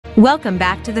Welcome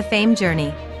back to the fame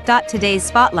journey. Today's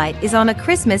spotlight is on a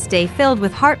Christmas day filled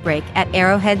with heartbreak at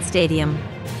Arrowhead Stadium.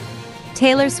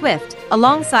 Taylor Swift,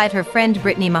 alongside her friend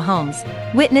Brittany Mahomes,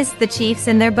 witnessed the Chiefs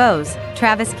and their beaus,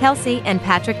 Kelce and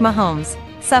Patrick Mahomes,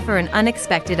 suffer an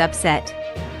unexpected upset.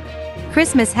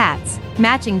 Christmas hats,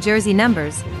 matching jersey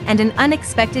numbers, and an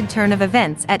unexpected turn of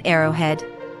events at Arrowhead.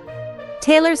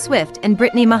 Taylor Swift and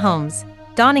Brittany Mahomes,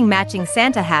 donning matching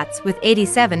Santa hats with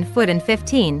 87 foot and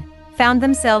 15, found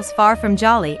themselves far from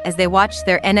jolly as they watched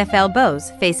their NFL beaus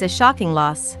face a shocking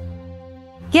loss.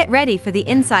 Get ready for the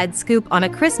inside scoop on a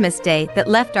Christmas day that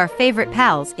left our favorite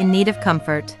pals in need of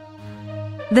comfort.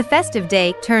 The festive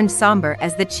day turned somber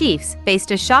as the Chiefs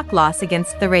faced a shock loss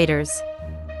against the Raiders.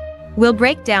 We'll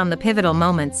break down the pivotal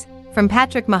moments, from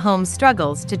Patrick Mahomes'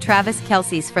 struggles to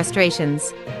Kelce's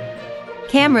frustrations.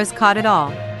 Cameras caught it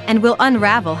all, and we'll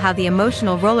unravel how the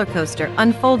emotional roller coaster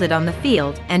unfolded on the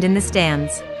field and in the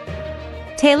stands.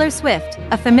 Taylor Swift,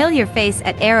 a familiar face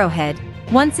at Arrowhead,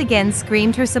 once again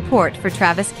screamed her support for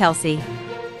Kelce.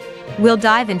 We'll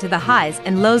dive into the highs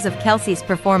and lows of Kelce's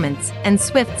performance and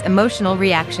Swift's emotional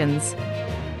reactions.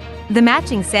 The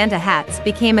matching Santa hats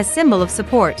became a symbol of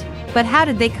support, but how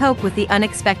did they cope with the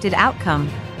unexpected outcome?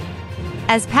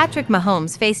 As Patrick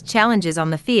Mahomes faced challenges on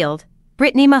the field,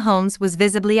 Brittany Mahomes was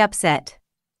visibly upset.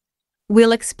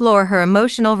 We'll explore her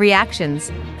emotional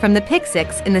reactions, from the pick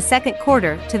six in the second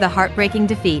quarter to the heartbreaking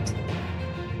defeat.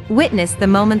 Witness the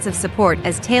moments of support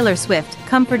as Taylor Swift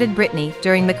comforted Brittany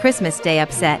during the Christmas Day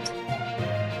upset.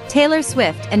 Taylor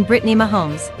Swift and Brittany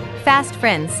Mahomes, fast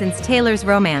friends since Taylor's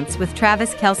romance with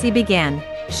Kelce began,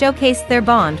 showcased their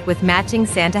bond with matching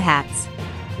Santa hats.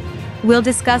 We'll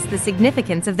discuss the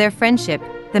significance of their friendship,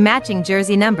 the matching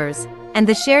jersey numbers, and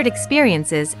the shared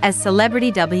experiences as celebrity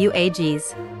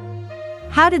WAGs.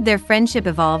 How did their friendship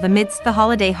evolve amidst the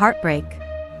holiday heartbreak?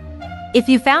 If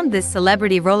you found this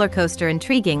celebrity roller coaster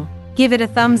intriguing, give it a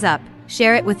thumbs up,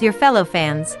 share it with your fellow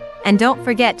fans, and don't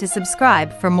forget to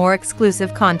subscribe for more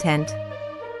exclusive content.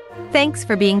 Thanks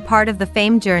for being part of the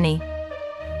fame journey.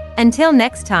 Until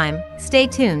next time, stay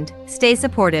tuned, stay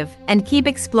supportive, and keep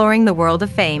exploring the world of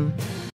fame.